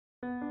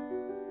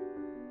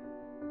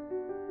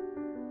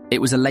It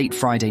was a late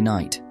Friday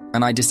night,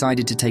 and I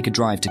decided to take a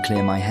drive to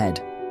clear my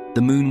head.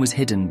 The moon was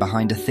hidden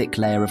behind a thick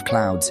layer of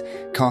clouds,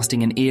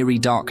 casting an eerie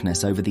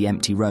darkness over the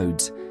empty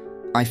roads.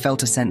 I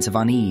felt a sense of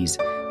unease,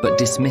 but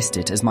dismissed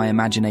it as my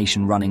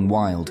imagination running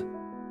wild.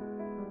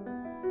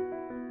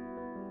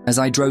 As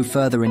I drove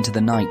further into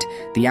the night,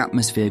 the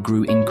atmosphere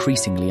grew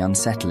increasingly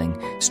unsettling.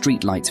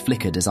 Streetlights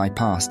flickered as I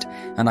passed,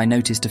 and I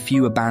noticed a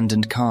few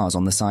abandoned cars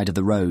on the side of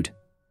the road.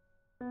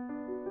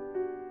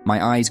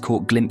 My eyes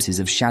caught glimpses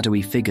of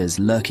shadowy figures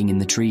lurking in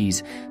the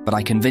trees, but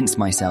I convinced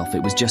myself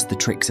it was just the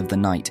tricks of the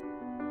night.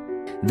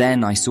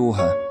 Then I saw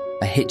her,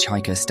 a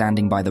hitchhiker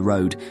standing by the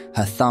road,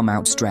 her thumb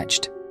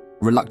outstretched.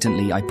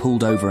 Reluctantly, I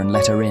pulled over and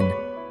let her in.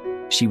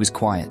 She was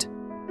quiet,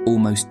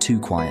 almost too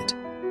quiet.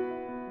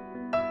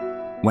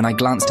 When I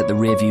glanced at the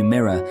rearview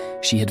mirror,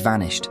 she had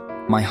vanished.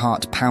 My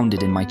heart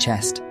pounded in my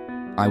chest.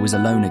 I was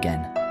alone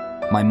again.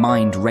 My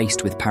mind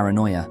raced with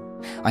paranoia.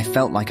 I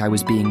felt like I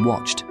was being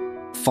watched,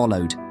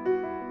 followed.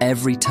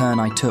 Every turn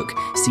I took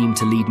seemed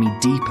to lead me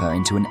deeper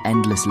into an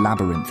endless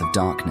labyrinth of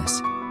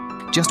darkness.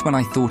 Just when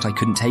I thought I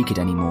couldn't take it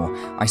anymore,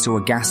 I saw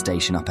a gas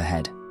station up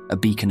ahead, a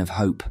beacon of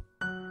hope.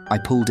 I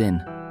pulled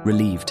in,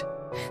 relieved.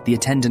 The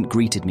attendant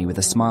greeted me with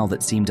a smile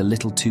that seemed a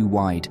little too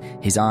wide,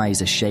 his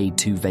eyes a shade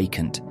too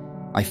vacant.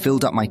 I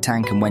filled up my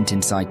tank and went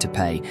inside to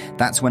pay.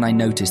 That's when I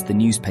noticed the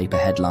newspaper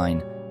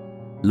headline,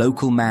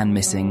 "Local man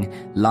missing,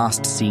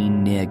 last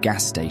seen near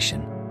gas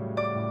station."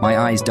 My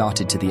eyes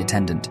darted to the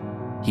attendant.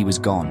 He was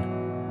gone.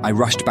 I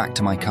rushed back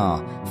to my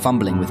car,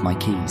 fumbling with my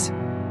keys.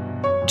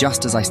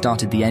 Just as I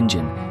started the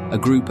engine, a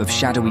group of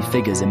shadowy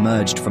figures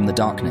emerged from the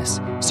darkness,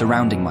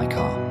 surrounding my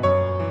car.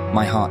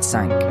 My heart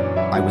sank.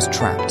 I was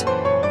trapped.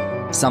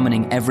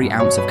 Summoning every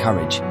ounce of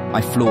courage,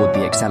 I floored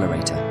the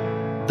accelerator.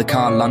 The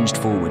car lunged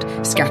forward,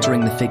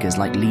 scattering the figures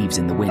like leaves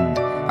in the wind.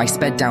 I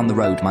sped down the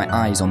road, my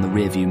eyes on the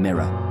rearview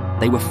mirror.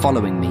 They were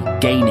following me,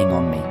 gaining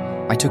on me.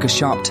 I took a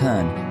sharp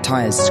turn,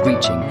 tires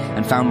screeching,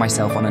 and found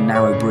myself on a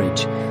narrow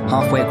bridge.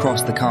 Halfway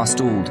across, the car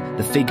stalled.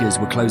 The figures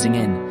were closing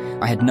in.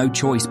 I had no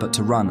choice but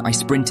to run. I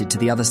sprinted to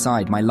the other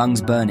side, my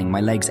lungs burning, my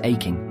legs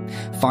aching.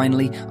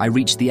 Finally, I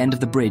reached the end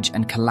of the bridge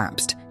and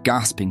collapsed,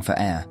 gasping for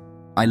air.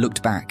 I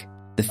looked back.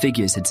 The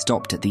figures had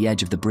stopped at the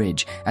edge of the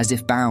bridge, as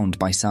if bound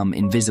by some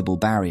invisible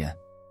barrier.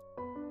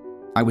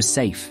 I was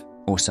safe,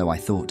 or so I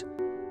thought.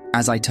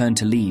 As I turned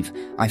to leave,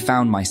 I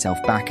found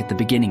myself back at the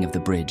beginning of the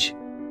bridge,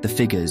 the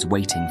figures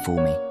waiting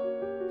for me.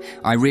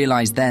 I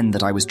realized then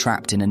that I was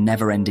trapped in a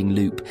never-ending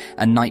loop,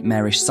 a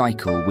nightmarish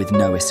cycle with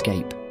no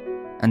escape.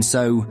 And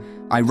so,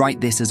 I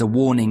write this as a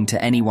warning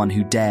to anyone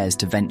who dares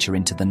to venture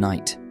into the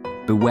night.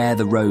 Beware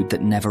the road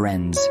that never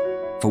ends,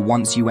 for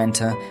once you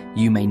enter,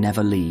 you may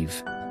never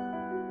leave.